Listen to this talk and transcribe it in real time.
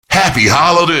happy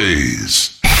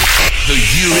holidays. The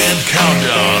year-end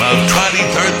countdown of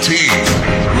 2013.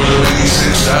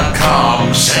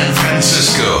 Releases.com, San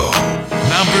Francisco.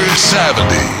 Number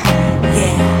 70.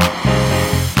 Yeah,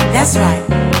 that's right.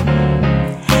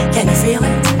 Can you feel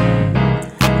it?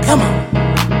 Come on.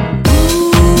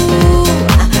 Ooh,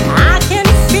 I can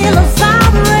feel a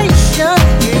vibration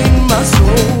in my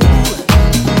soul.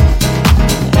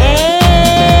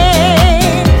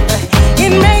 And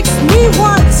it makes me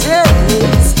want to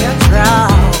lose control.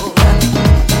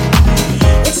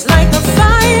 It's like a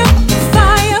fire,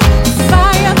 fire,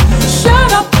 fire,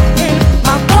 shut up in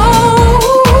my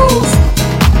bones.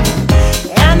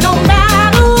 And no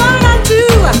matter what I do,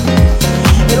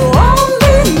 it won't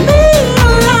leave me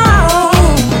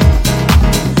alone.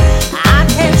 I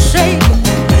can't shake it,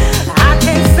 I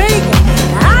can't fake it.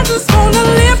 I just wanna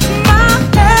lift my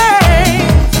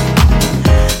hands.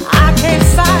 I can't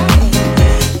fight,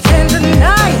 can't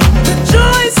deny the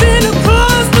joys in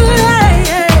across the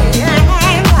land.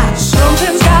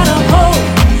 Something's gotta hold,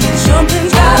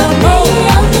 something's gotta hold,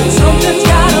 something's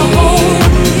gotta hold me.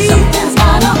 Something's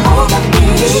gotta hold me.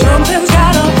 Something's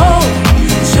gotta hold,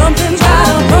 something's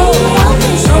gotta hold,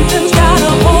 something's gotta hold me. Something's gotta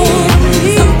hold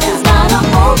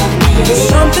me.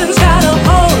 Something's gotta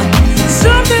hold,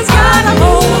 something's gotta hold, something's gotta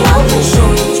hold me.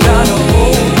 Something's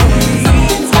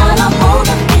gotta hold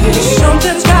me.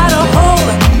 Something's gotta hold,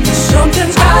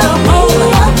 something's gotta hold,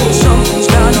 something's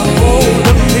gotta hold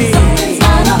of me. Something's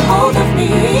gotta hold of me.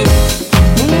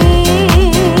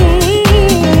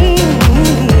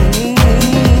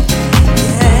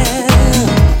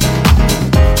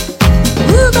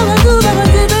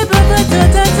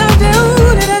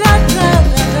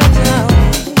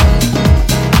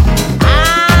 I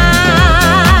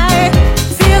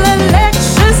feel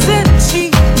electricity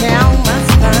down my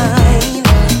spine,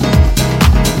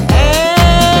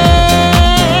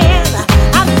 and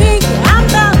I think I'm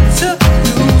about to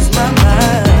lose my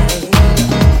mind.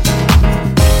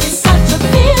 It's such a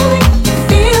feeling,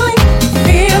 feeling,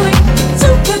 feeling,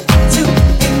 too good to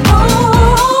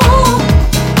ignore.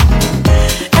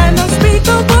 An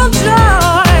unspeakable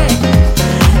joy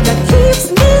that keeps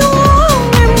me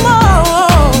wanting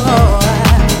more.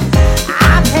 I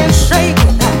can't shake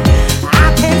it, I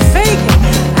can't fake it.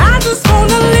 I just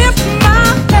wanna lift my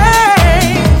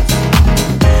hands.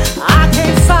 I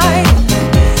can't fight it,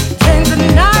 can't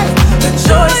deny the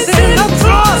joys in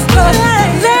across the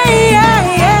land.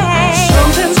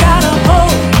 Something's gotta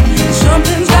hold,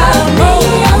 something's gotta hold,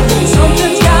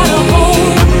 something's gotta hold me.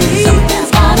 Something's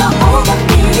gotta hold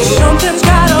me. Something's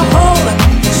gotta hold,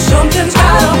 something's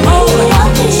gotta hold, something's gotta hold of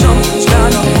me.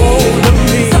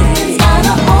 Something's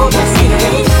gotta hold us here.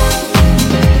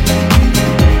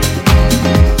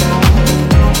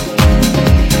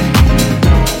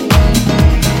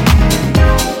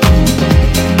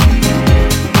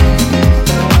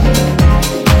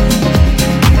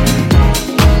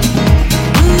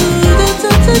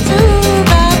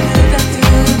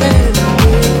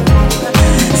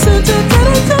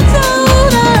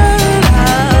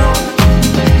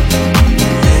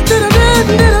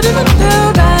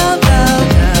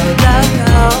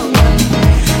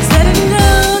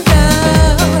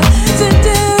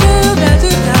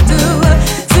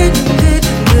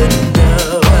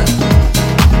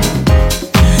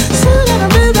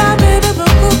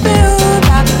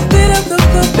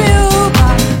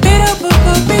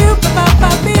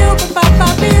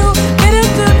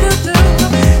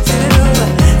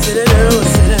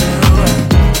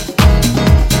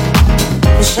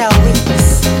 Michelle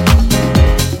Weeks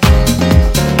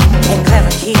and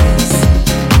Clever Keys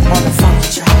on the funky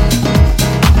track.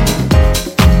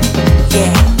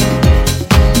 Yeah.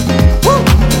 Woo!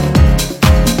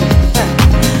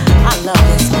 I love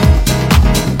this one.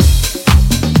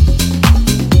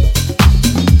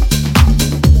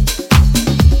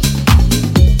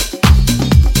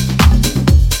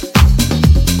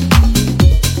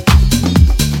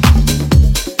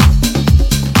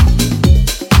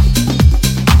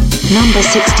 Number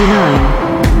 69.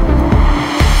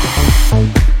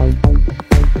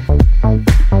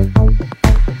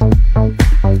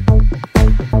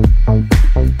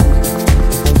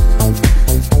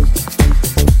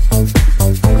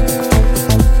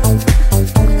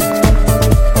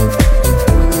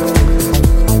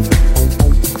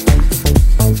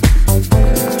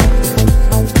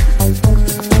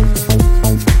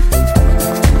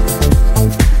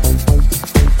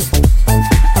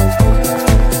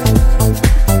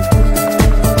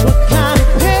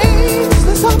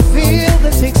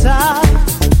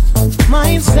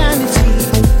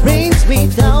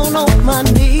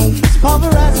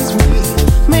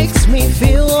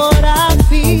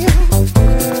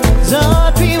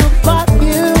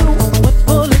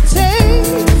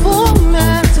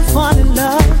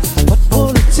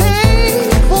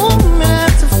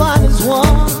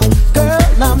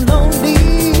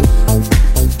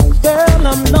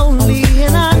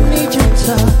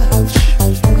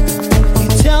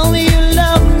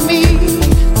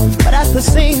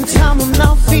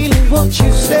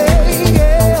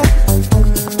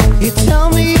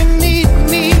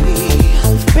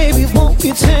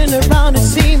 You turn around and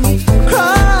see me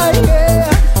cry, yeah.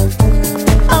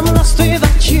 I'm lost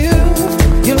without you.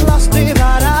 You're lost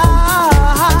without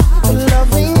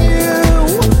loving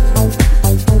you.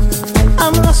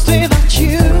 I'm lost without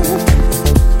you.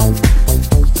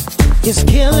 It's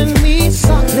killing me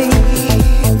softly.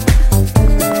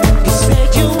 You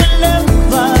said you were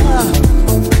lover,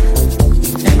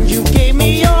 and you gave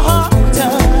me your heart.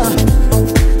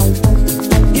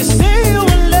 You said you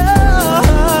were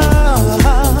love,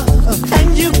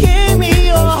 and you gave me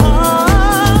your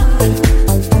heart.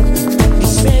 You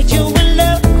said you were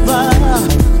lover,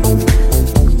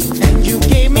 and you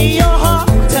gave me your heart.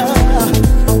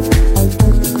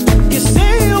 You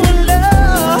said you were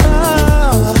love,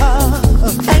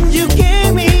 and you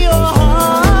gave me your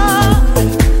heart.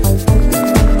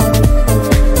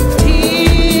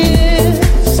 Tears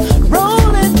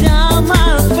rolling down my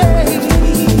face.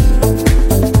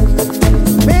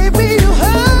 Baby, you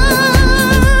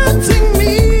hurting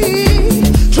me,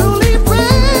 truly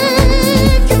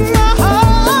breaking my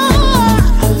heart.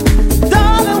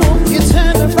 Darling, won't you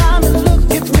turn around and look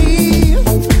at me?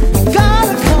 We got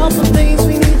a couple things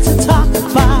we need to talk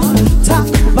about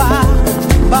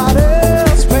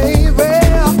us, baby.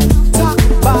 Talk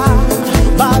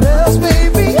about us,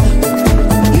 baby.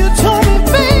 You told me,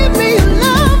 baby, you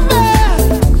love me,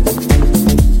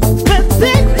 but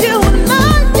think you were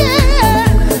lying.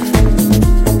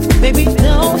 Baby,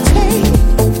 don't take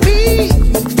me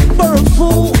for a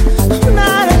fool. I'm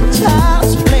not a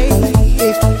child's play.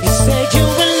 You said you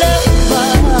were lover,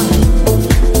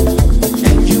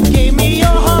 and you gave me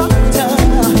your heart.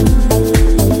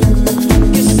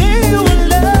 You said you were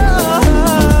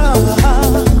love,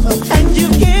 and you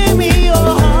gave me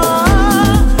your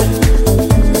heart.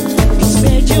 You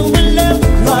said you were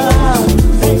lover,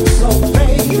 think so,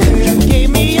 baby. You gave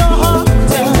me your heart.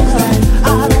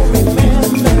 I don't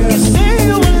remember. You said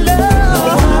you were love,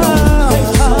 think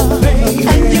so, baby.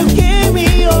 And you gave me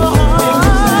your heart.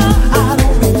 I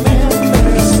don't remember.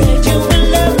 You said you were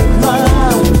lover,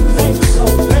 think so,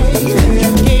 baby. You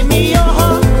gave me your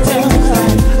heart.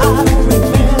 I don't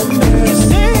remember. You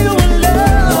said you were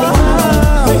love,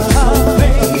 think so,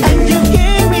 baby. And you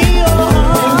gave me your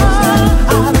heart.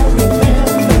 I don't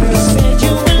remember. You said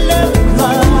you were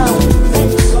love,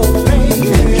 think so,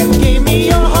 baby. You gave me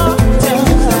your heart.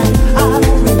 I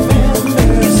don't remember.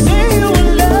 You said you were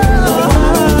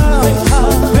love, think so,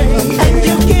 baby. And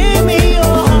you gave me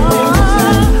your heart.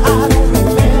 I don't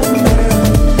remember.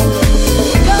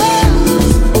 'Cause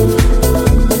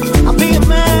I'll be a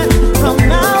man from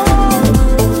now on.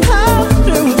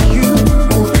 After you,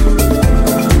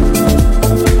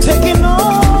 taking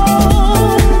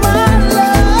all my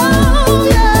love,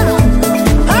 yeah.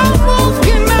 I'm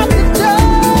walking out the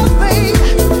door, baby.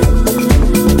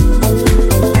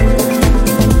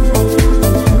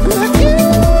 But you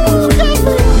take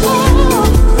me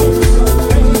home,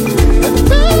 but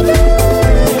baby,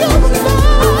 you're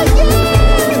lying.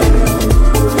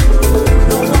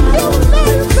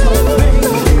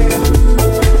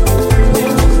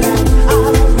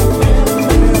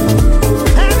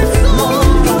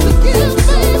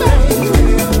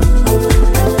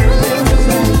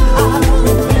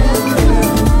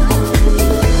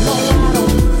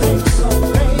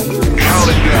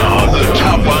 Counting down the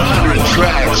top 100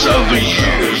 tracks of the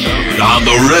year on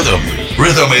the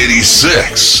Rhythm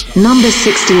 86. Number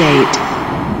 68.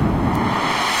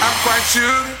 I'm quite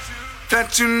sure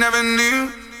that you never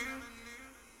knew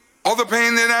all the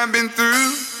pain that I've been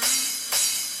through.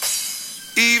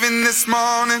 Even this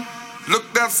morning,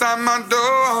 looked outside my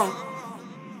door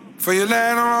for your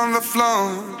letter on the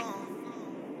floor.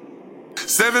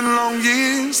 7 long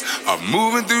years of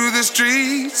moving through the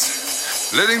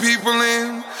streets, letting people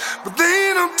in, but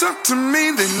they don't talk to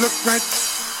me. They look right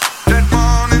that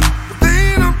morning, but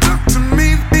they don't talk to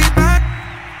me. They right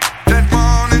that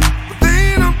morning, but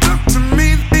they don't talk to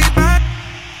me. They right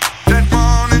that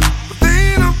morning, but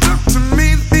they don't talk to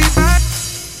me. They right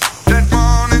that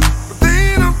morning, but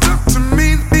they don't talk to me.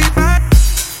 They right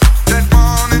that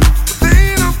morning, but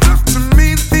they don't talk to me.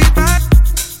 They right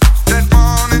that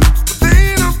morning, but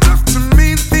they don't talk to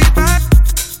me. They right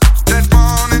that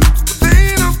morning, but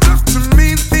they don't talk to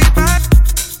me. They right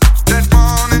that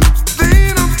morning, but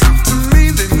they don't talk to me.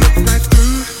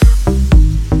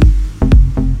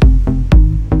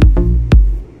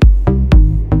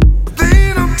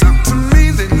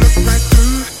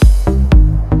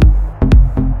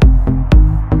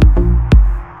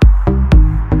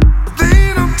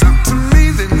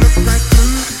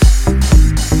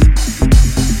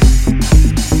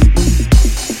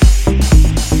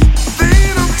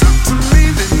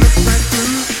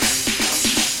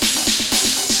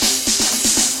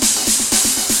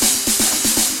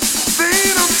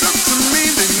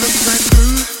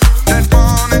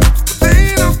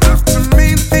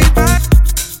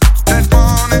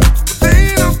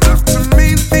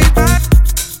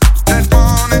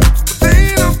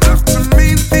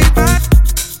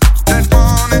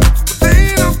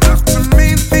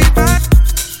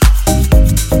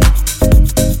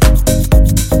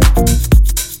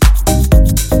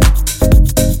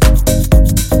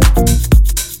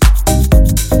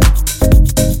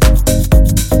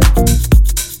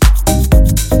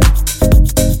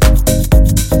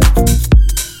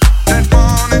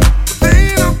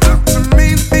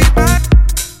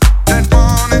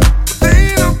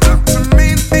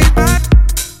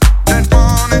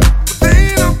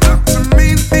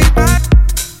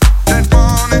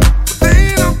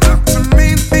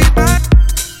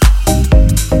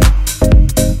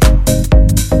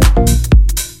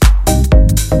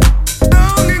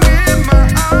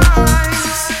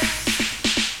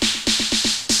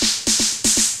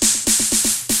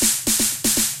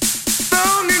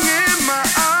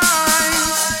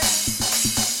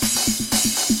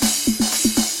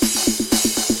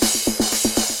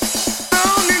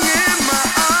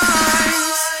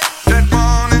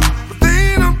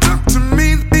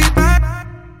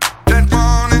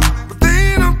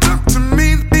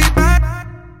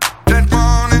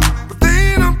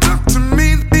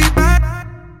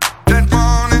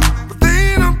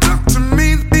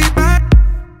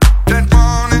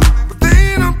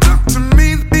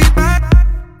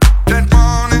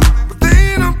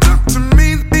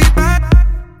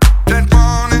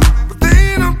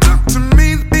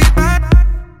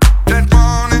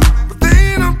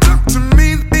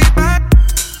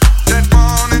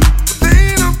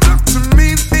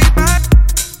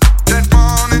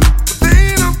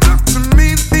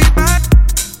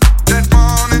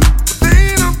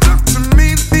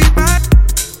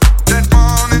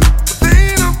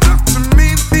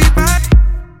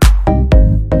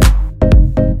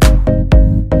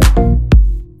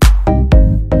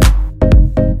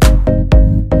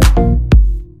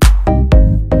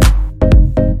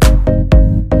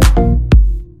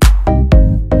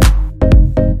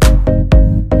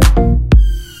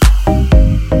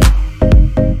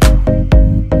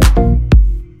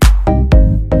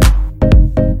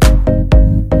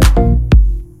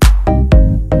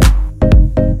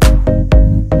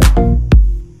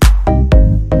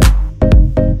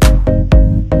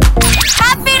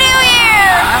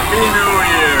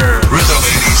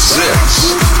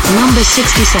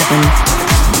 67.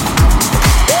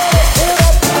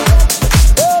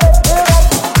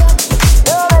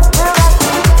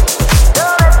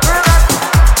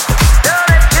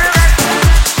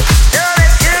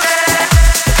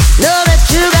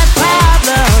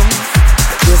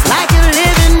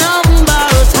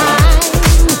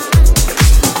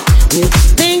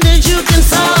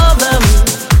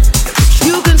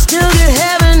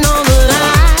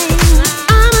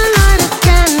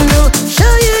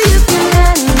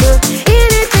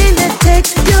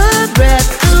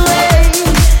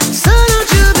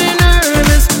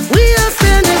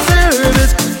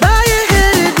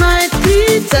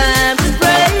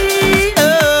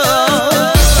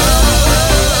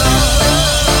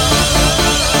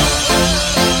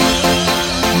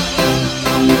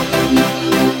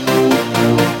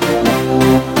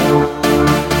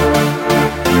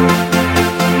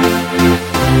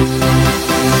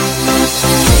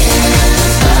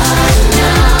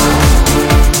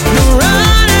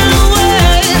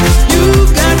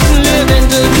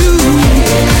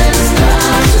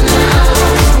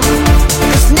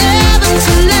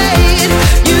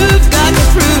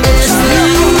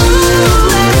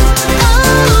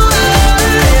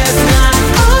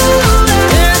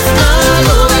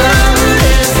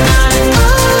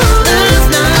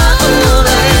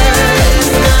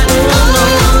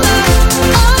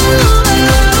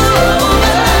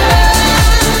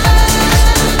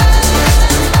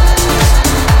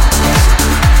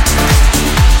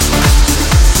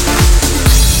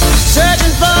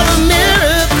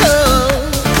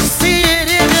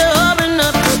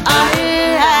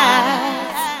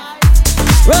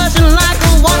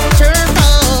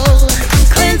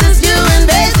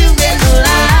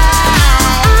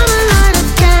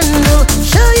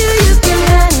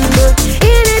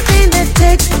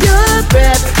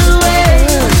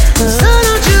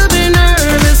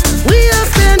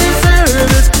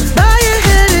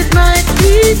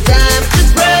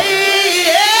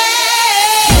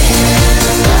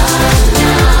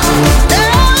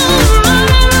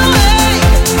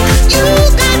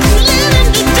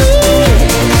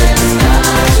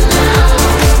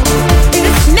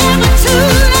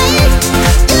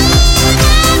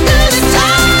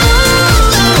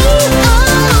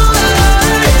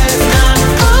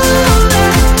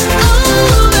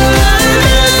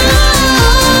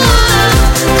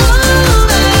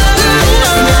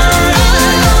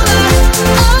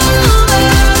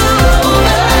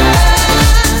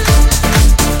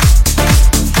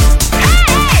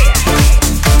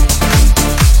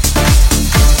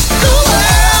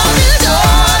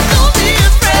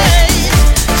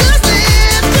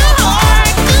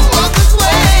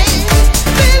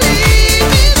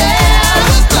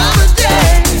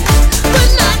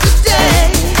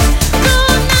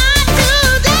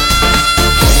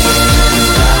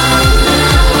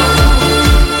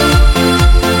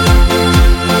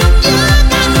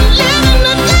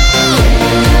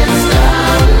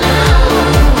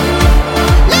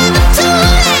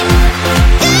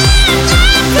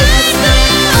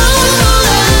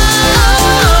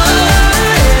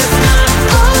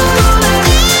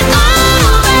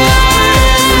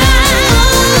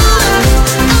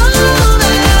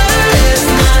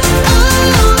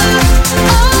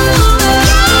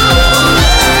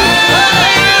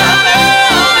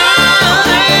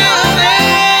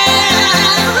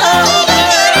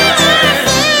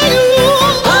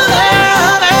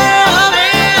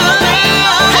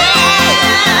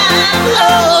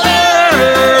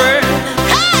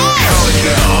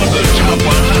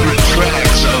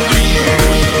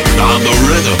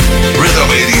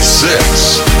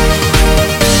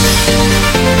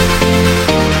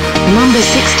 Number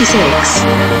 66.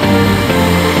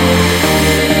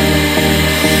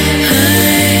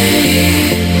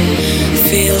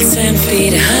 Feel 10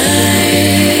 feet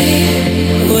high,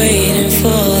 waiting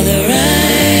for the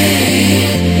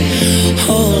ride,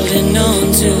 holding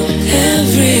on to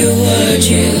every word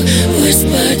you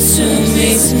whispered to me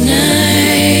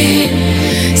tonight,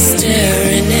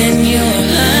 staring in your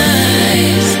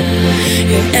eyes.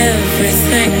 You're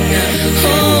everything I've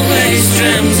always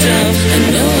dreamt of. I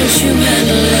know what you meant,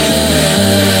 love.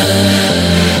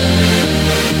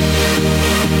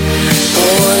 I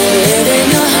wanna live in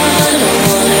your heart, I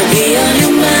wanna be on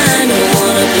your mind, I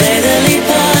wanna play the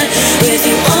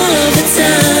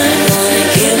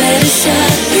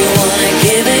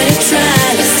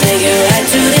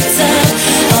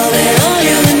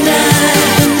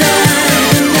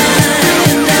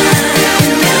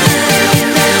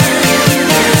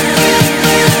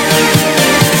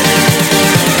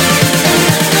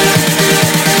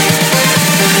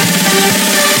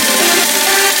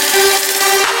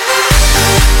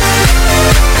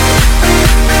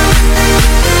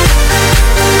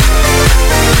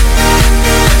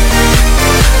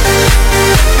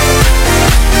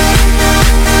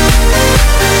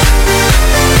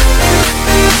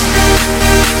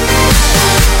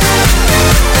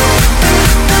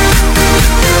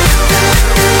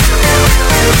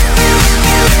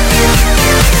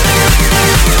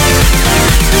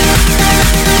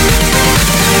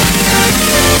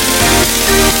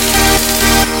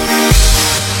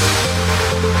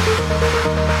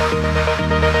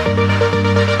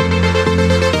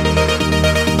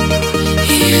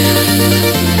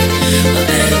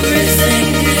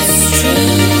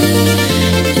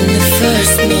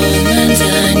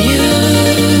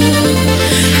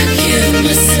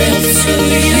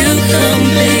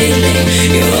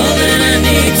You're all that I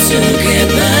need to get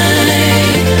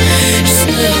by. Just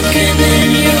looking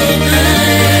in your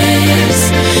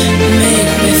eyes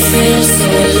make me feel so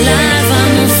alive.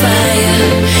 I'm on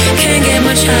fire, can't get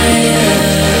much higher.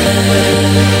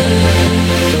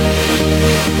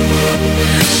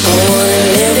 I wanna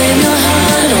live in your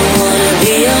heart, I wanna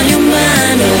be on your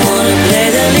mind, I wanna play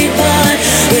the lead part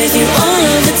with you all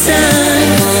of the time. I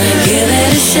wanna give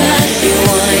it a shot, you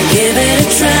wanna give it a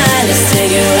try. Let's take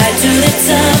it right to the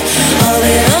top, all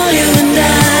in all you and I,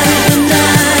 and I,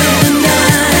 and I,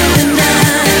 and I,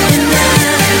 and I,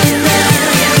 and I, and I.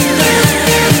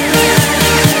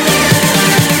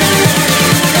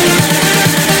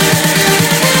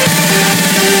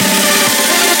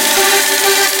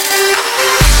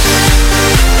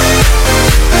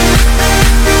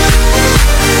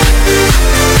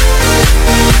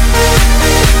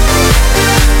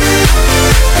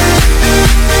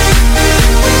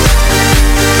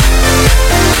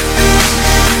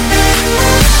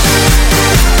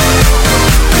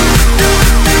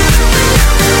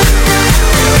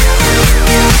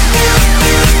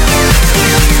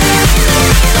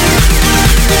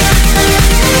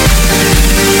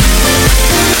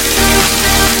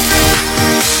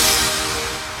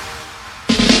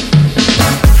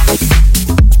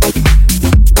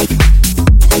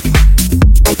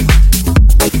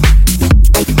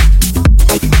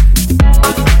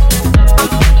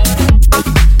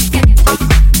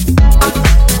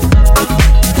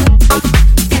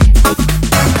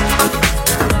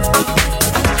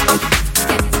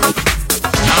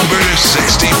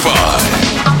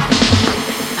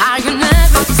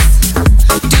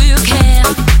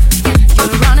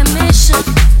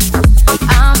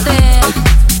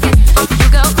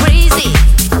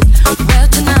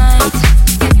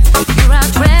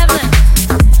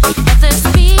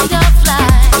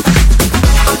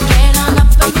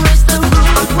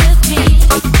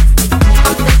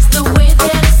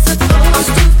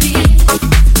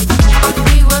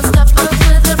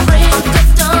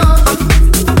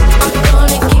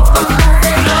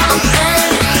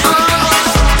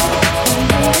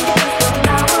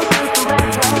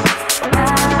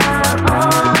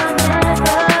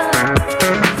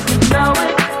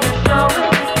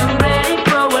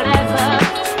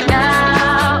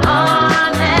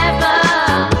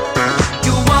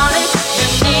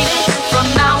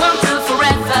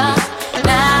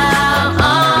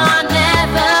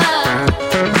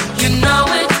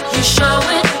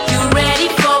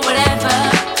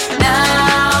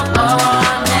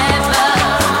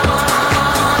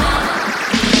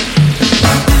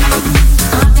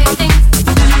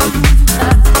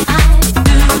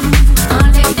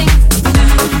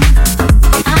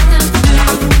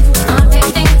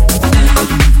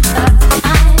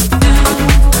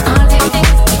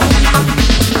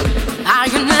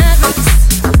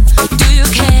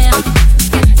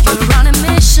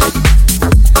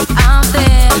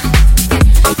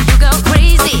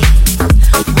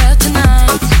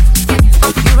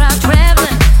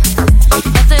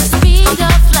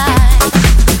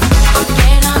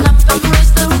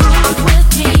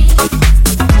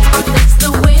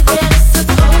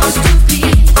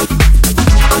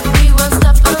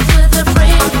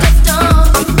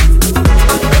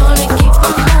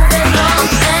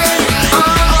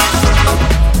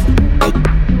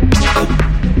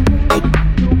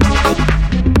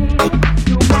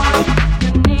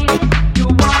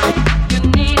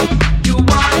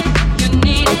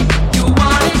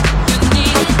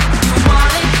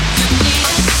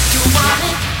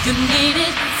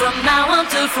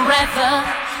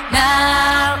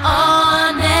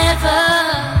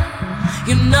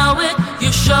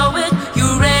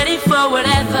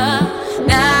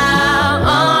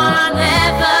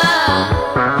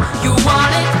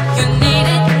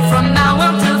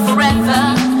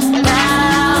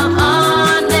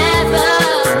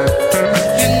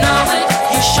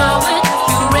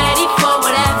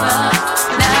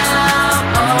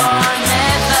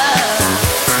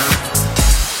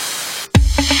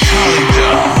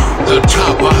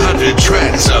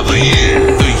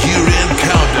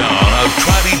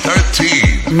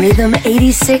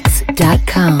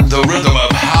 Rhythm86.com. The rhythm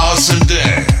of house and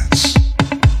dance.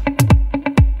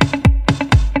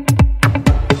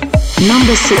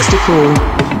 Number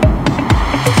 64.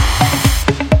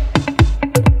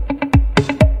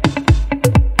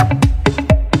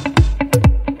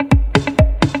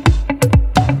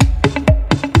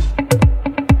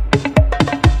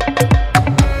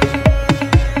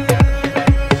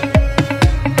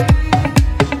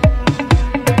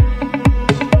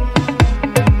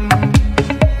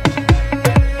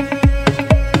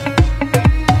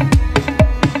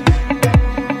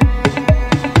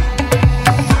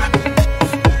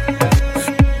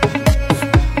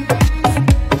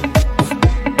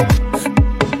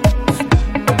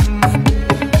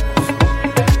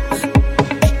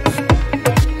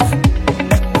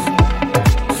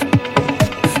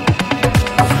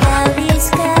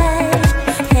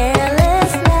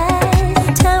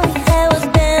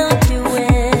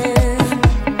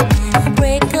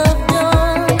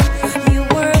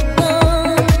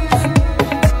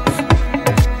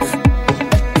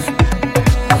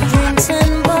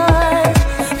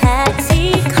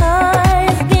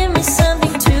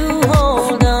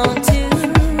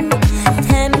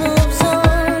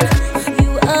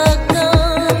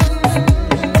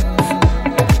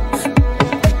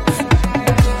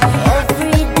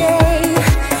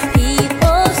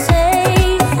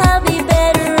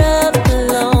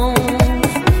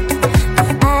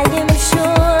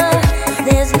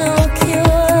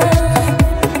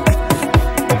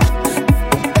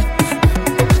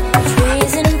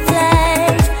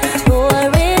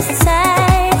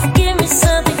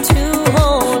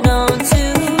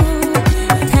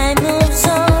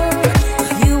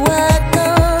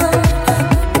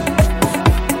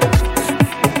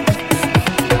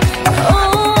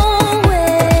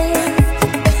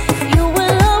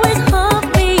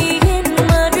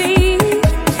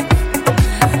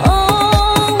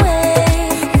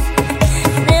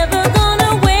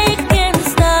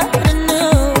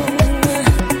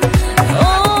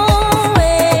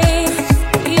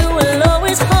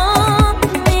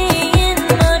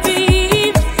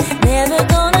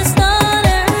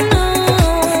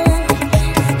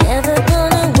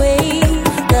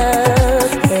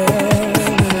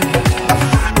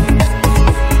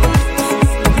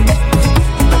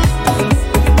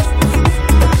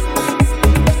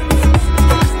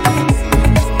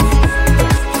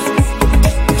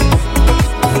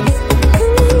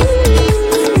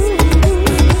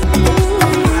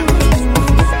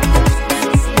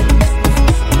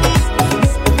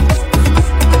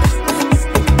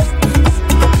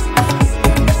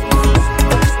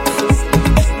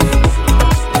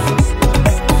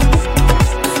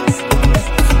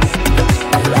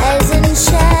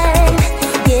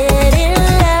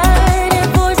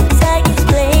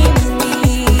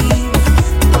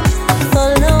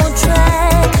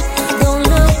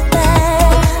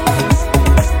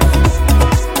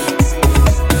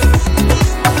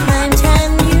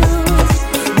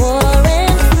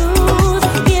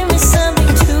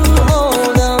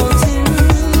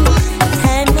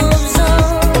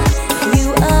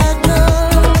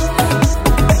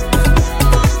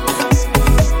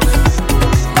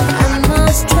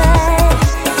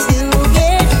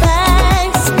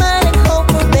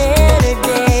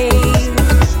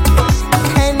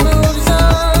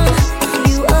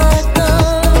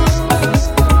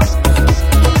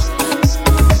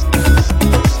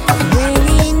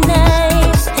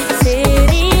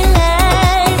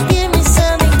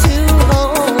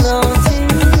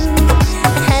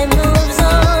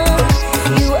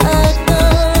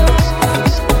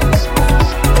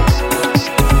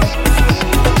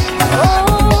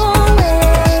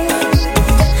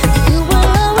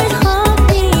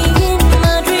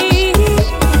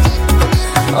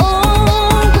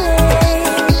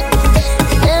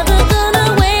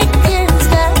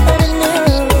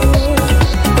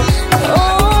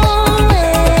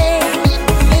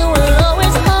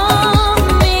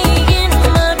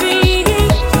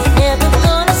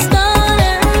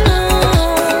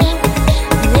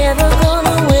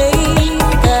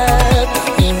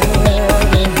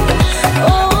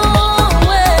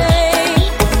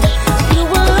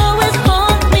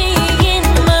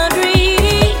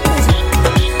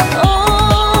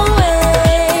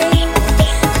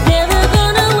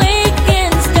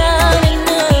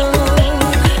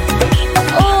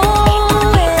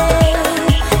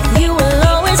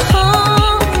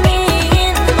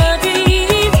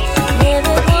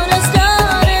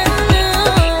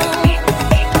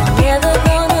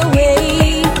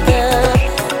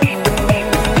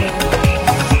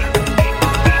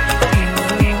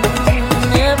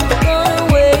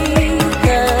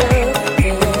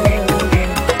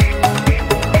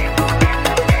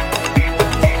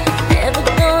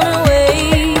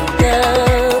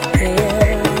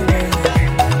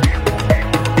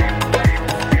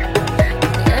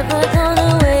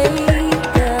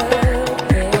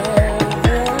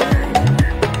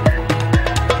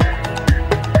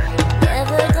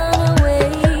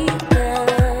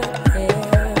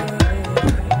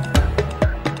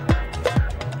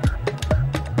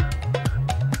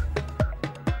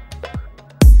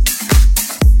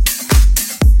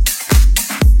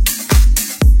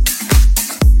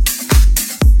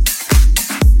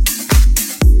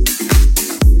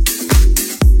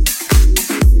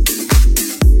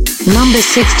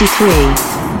 Number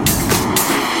 63.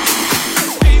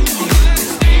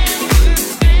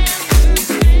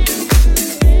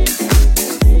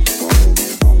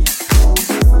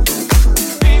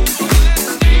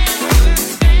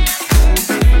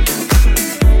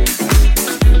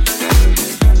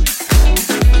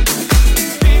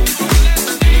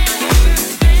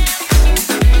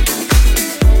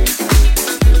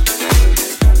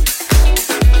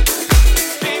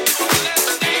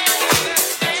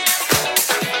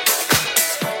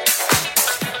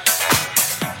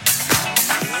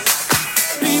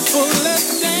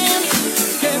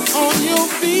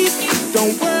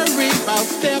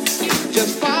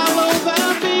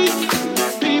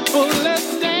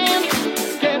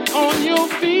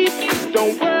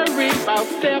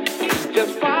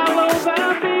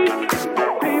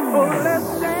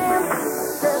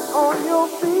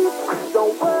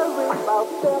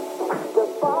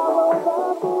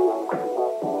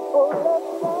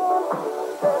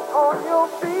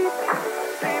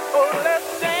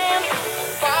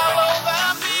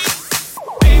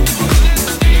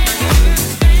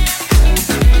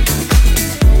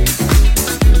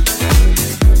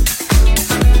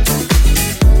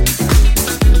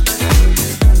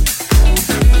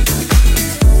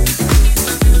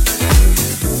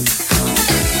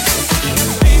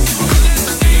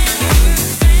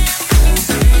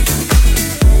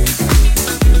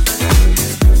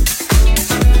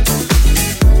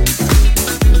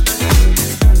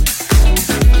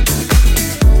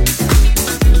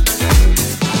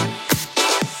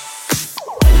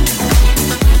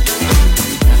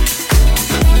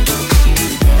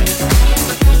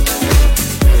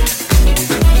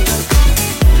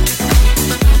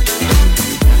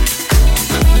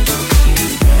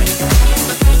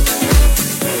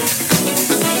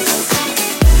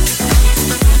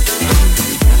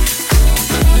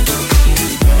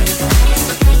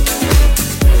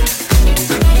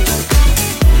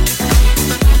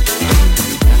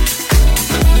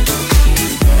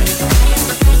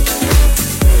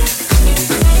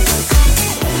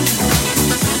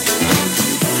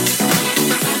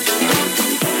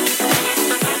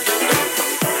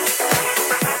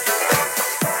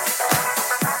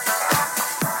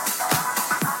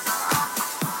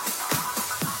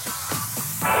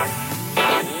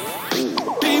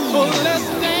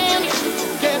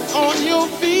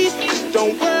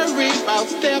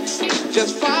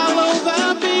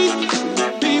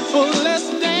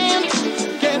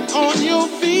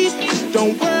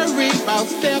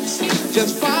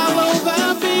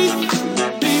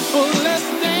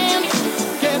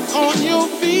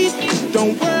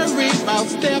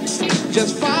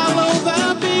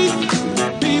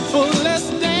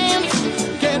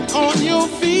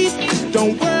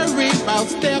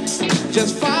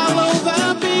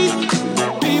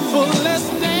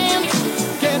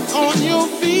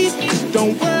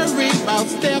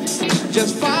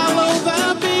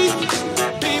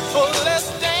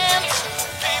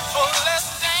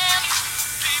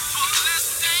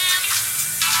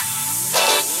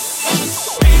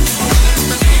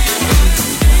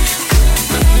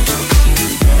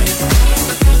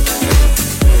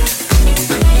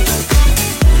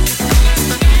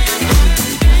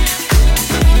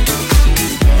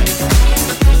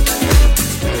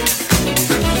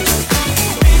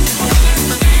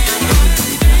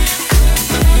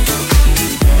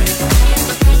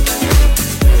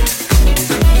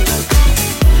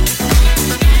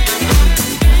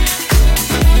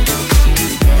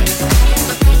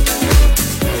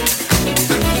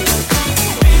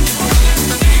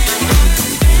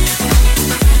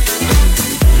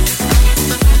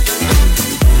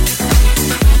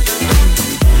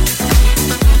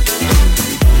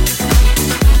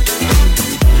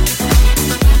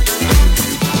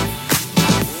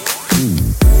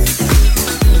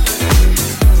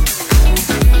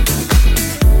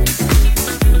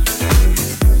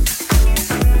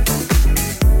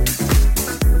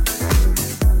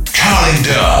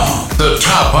 The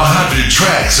top 100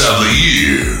 tracks of the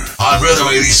year on Rhythm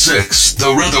 86,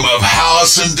 the rhythm of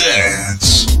house and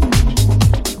dance.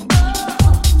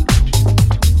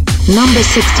 Number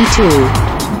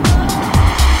 62.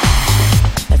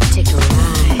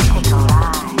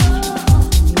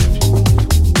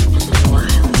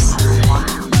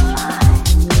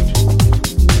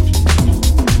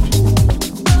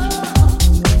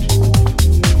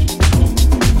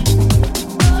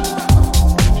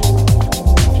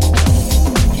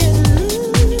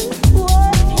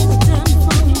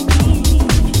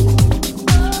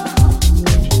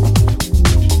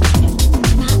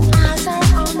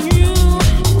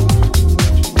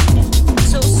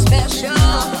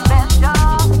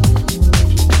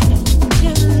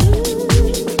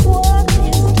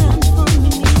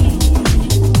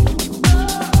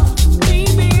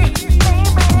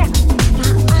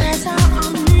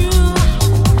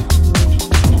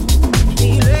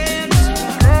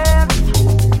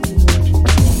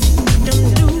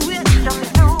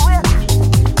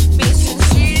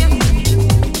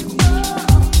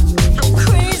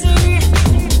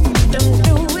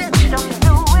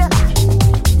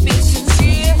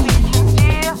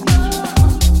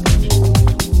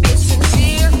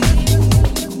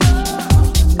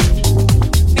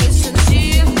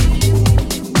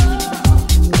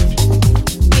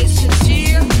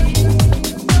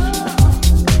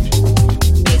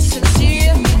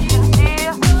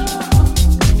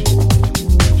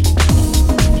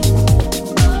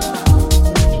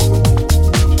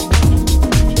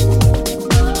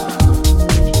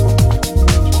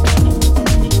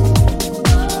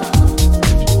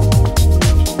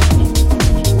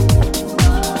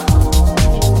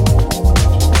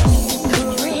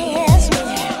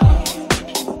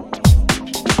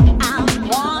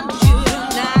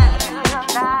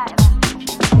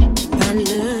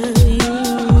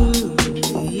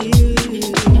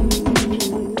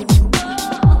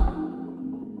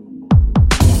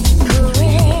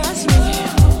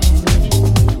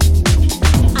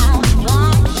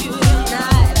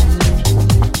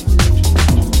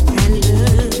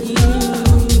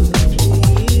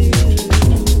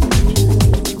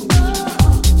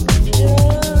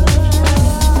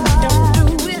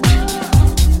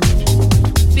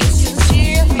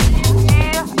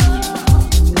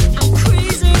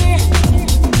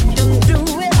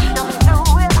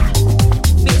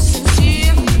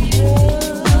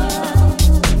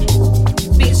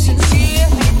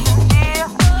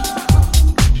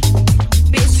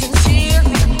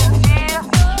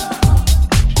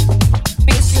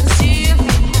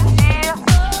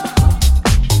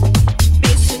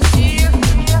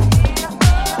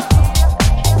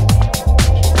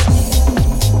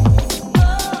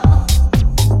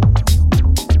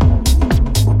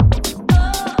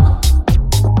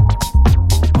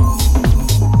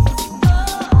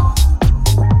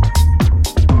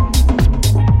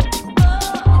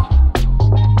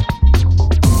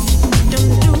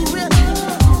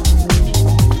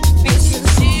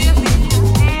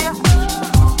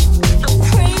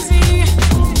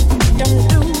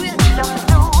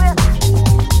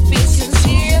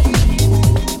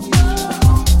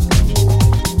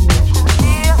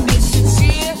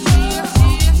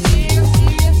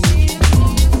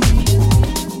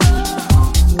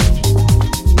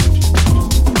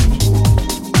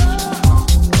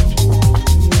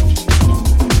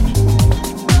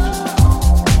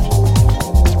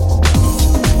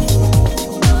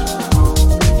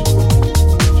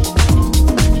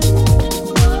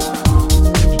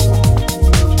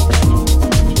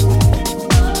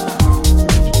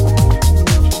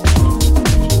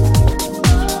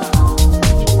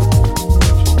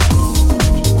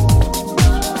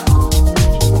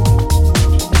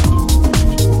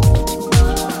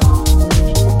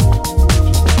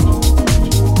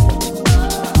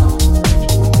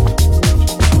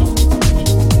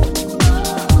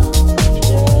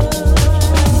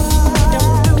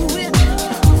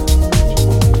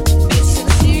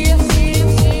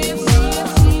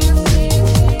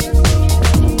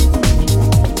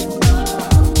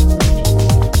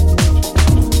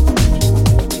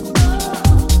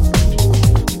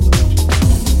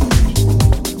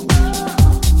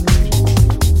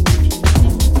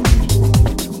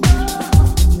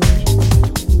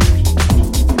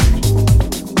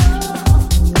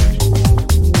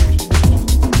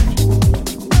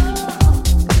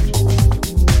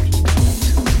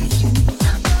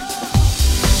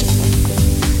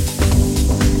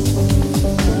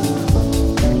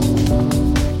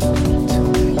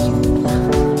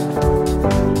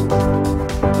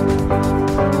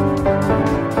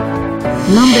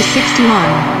 Number 61. 1,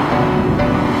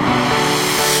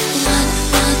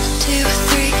 2,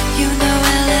 3, you know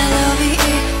LLOVE,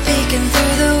 peeking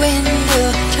through the window,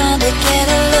 trying to get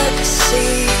a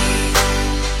look-see.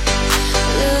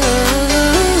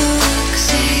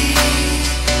 Look-see.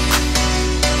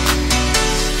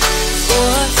 4,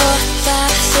 4,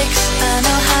 5, 6, I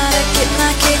know how to get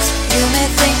my kicks. You may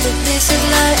think that this is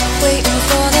light, waiting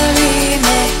for the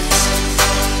remix.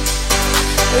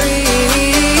 Remix,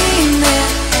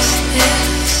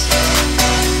 yes.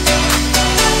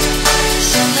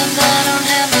 Sometimes I don't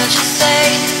have much to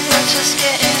say, but just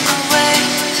get in the way.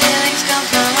 Feelings come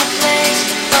from a place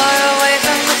far away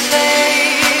from the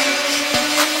face.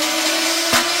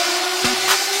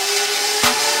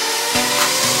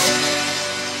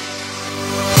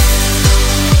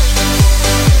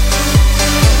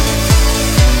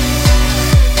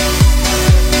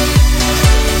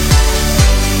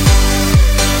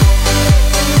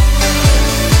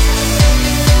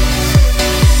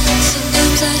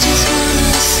 Sometimes I just wanna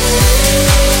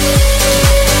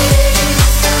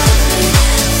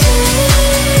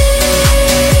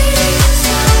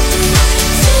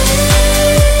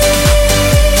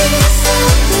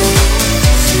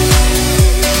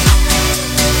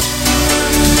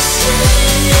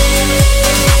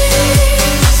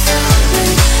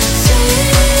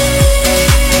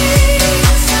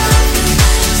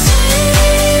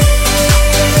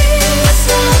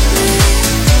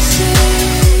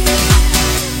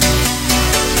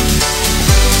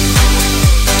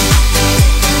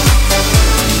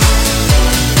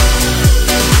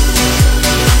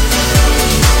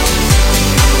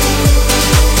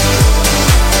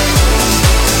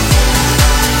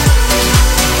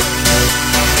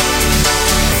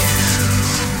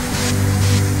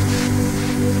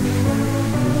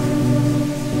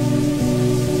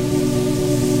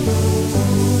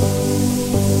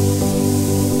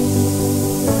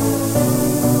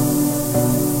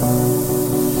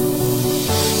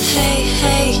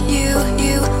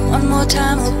one more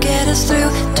time will get us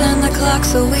through. Turn the clock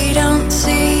so we don't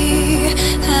see.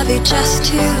 Happy just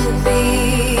to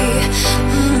be.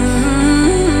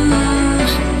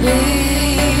 Be.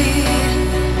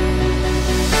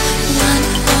 1,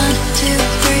 2,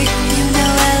 3, you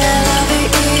know LLOVE.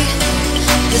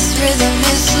 This rhythm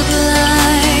is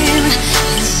sublime,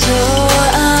 and so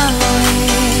are we.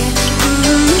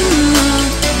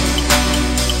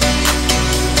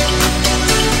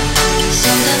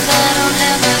 Sometimes I don't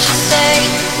have much to say,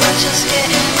 but just get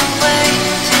in the way.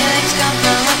 Feelings come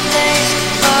from a place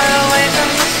far away from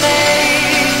the face.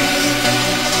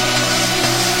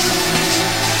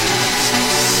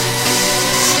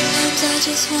 Sometimes I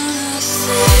just wanna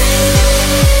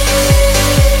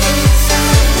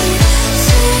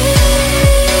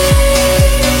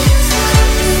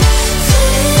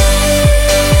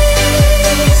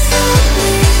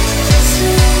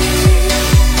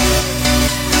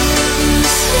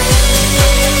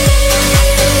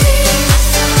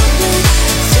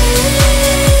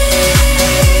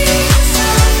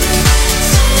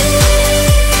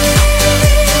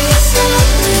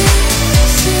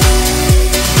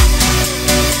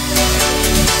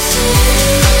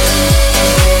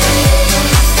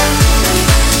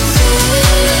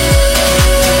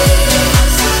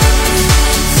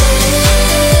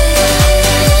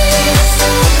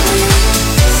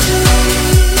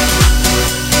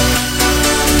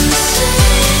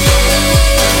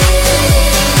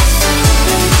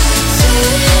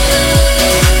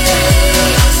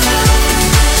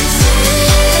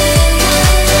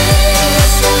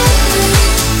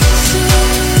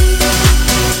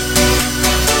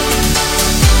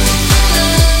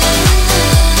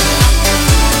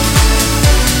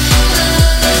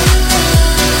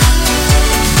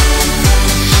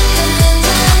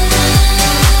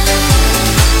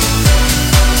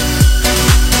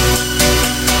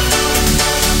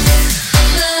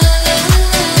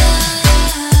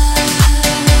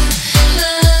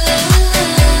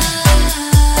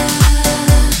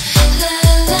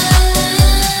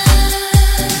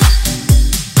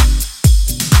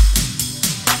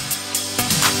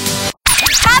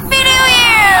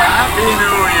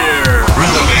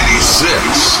Rhythm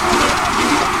 86.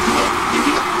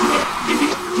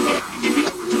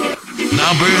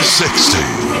 Number 60.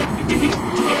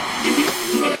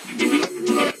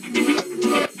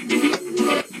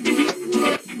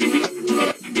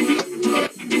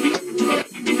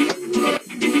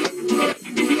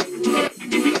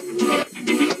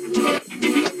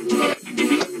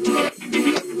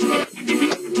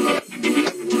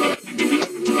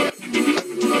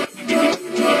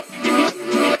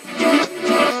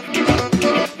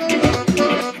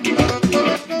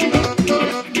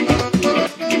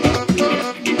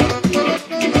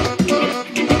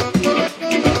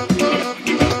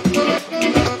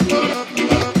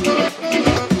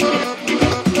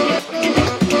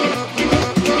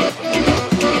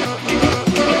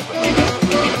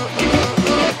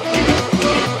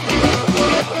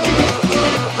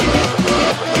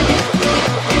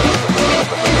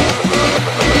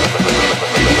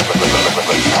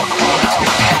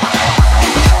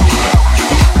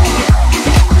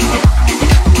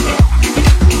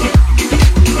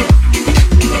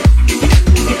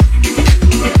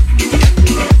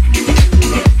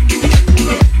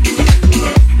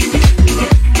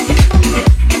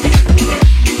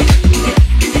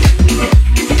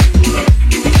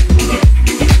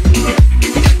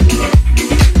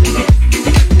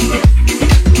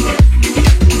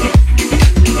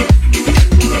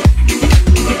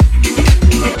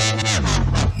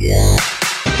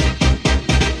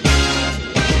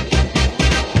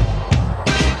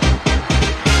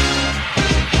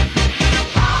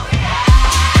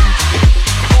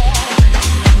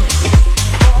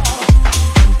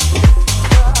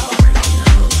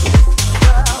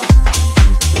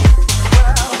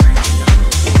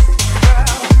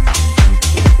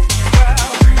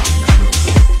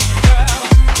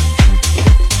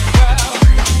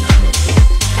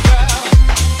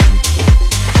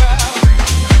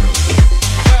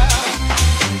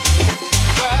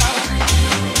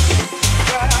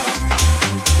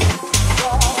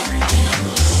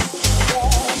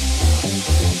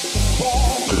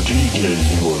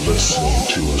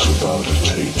 is about to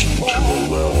take you to a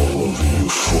level of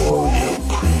euphoria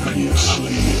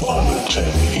previously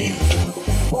unattained.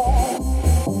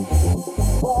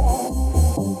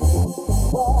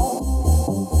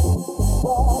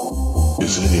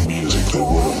 Is any music that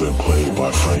would have been played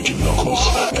by Frankie Knuckles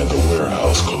and the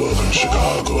Warehouse Club in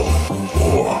Chicago,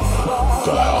 or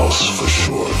the House for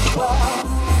short.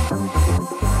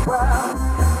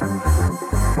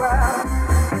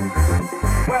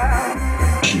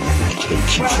 He will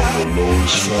take you from the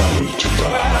lowest valley to the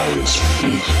highest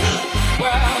peak.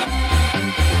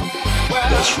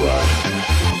 That's right.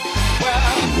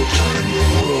 He will turn your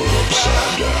world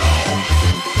upside down.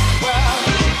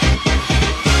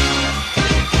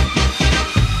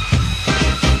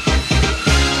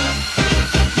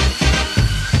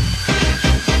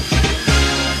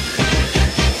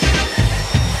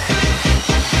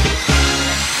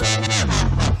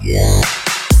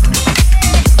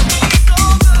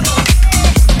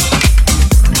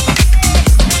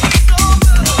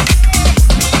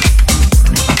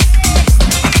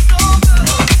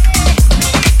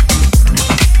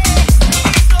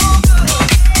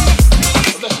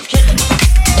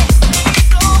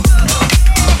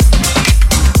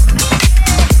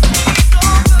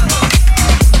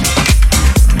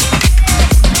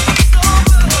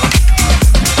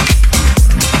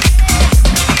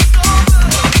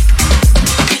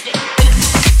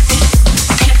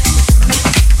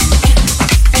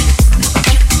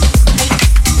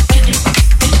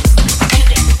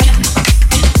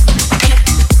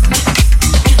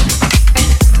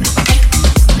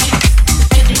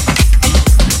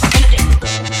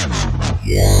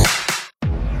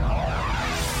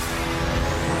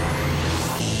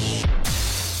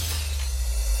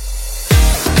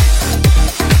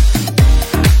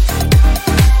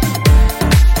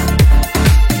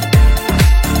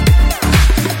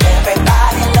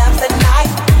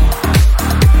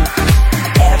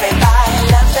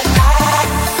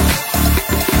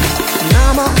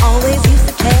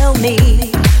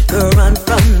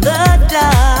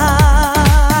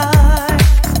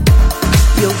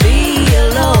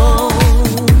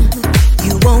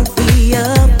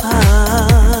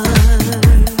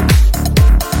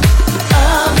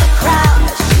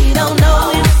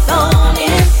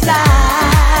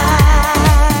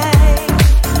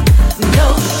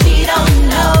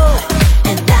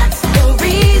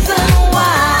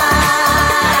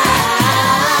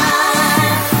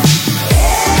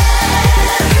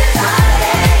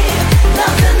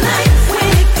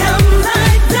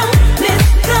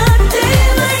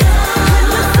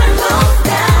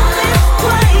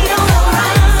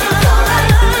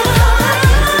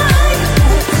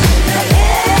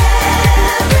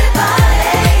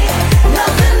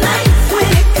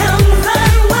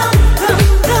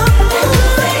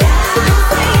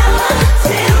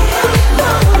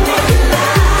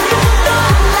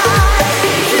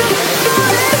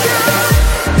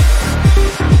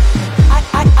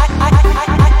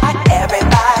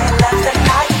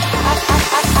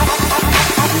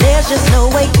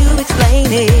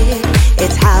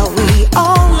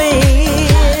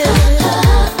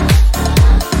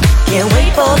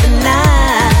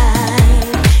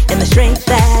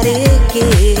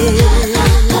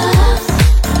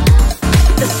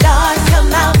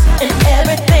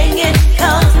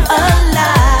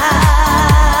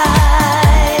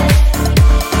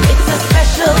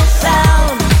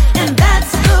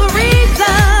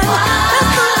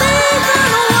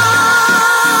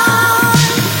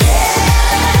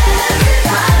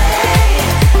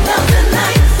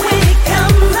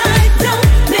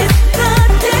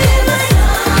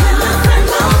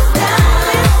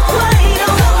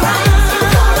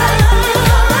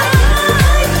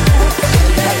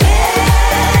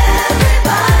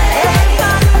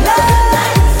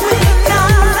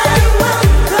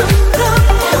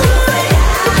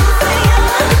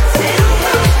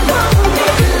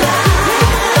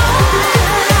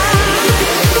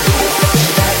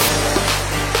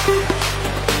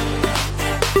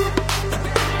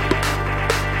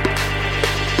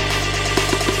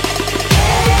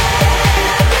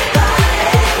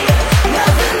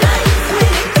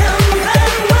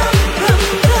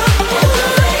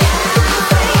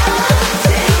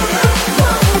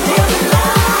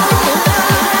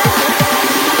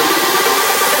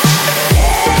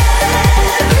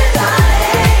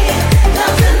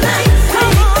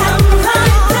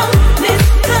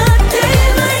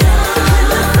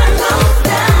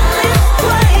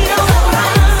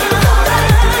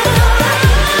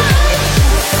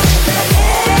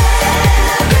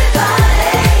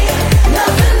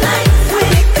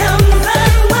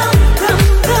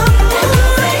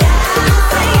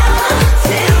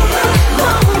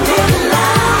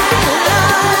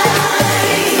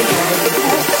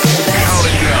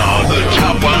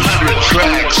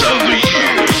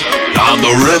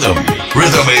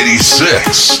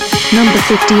 86. Number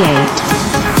 58.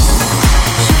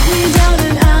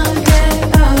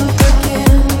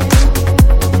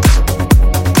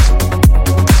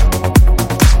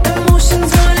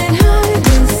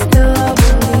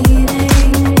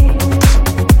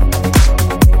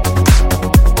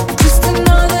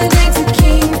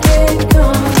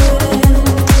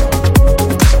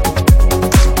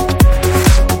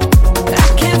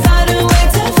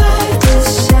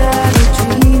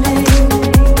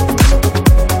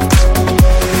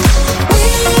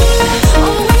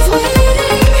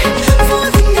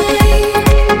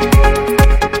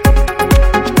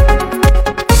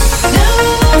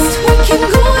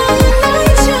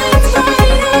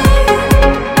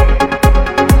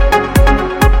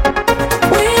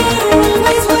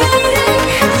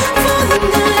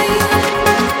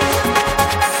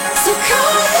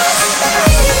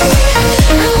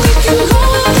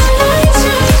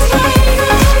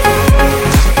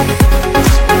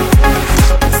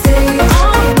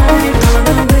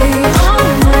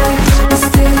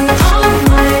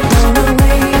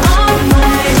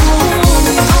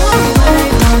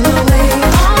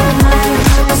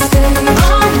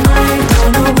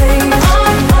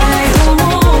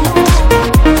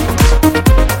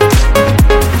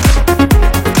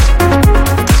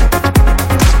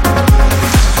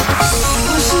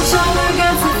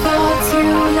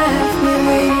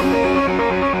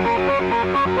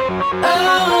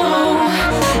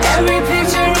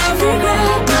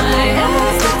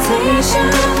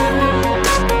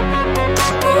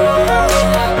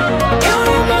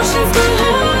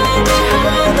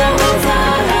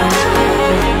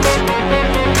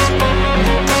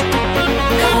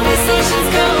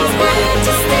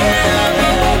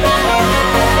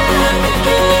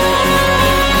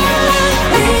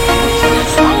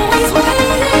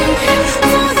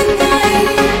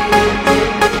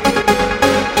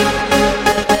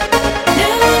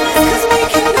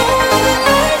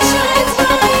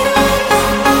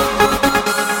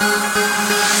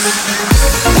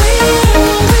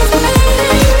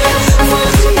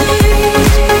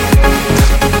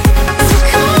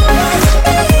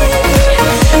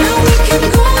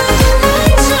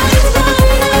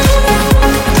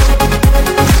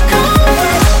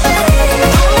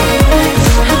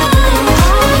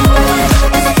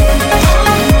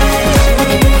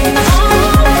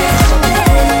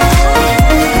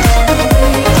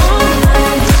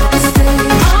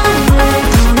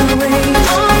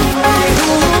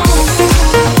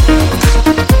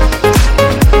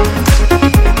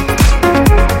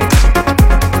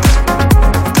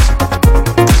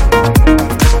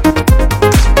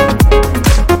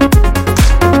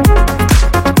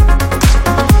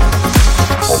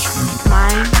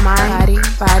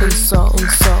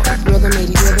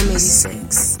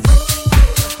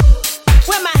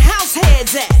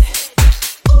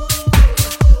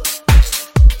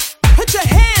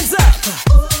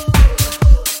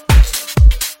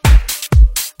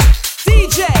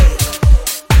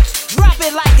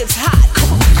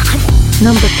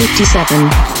 Number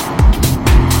 57.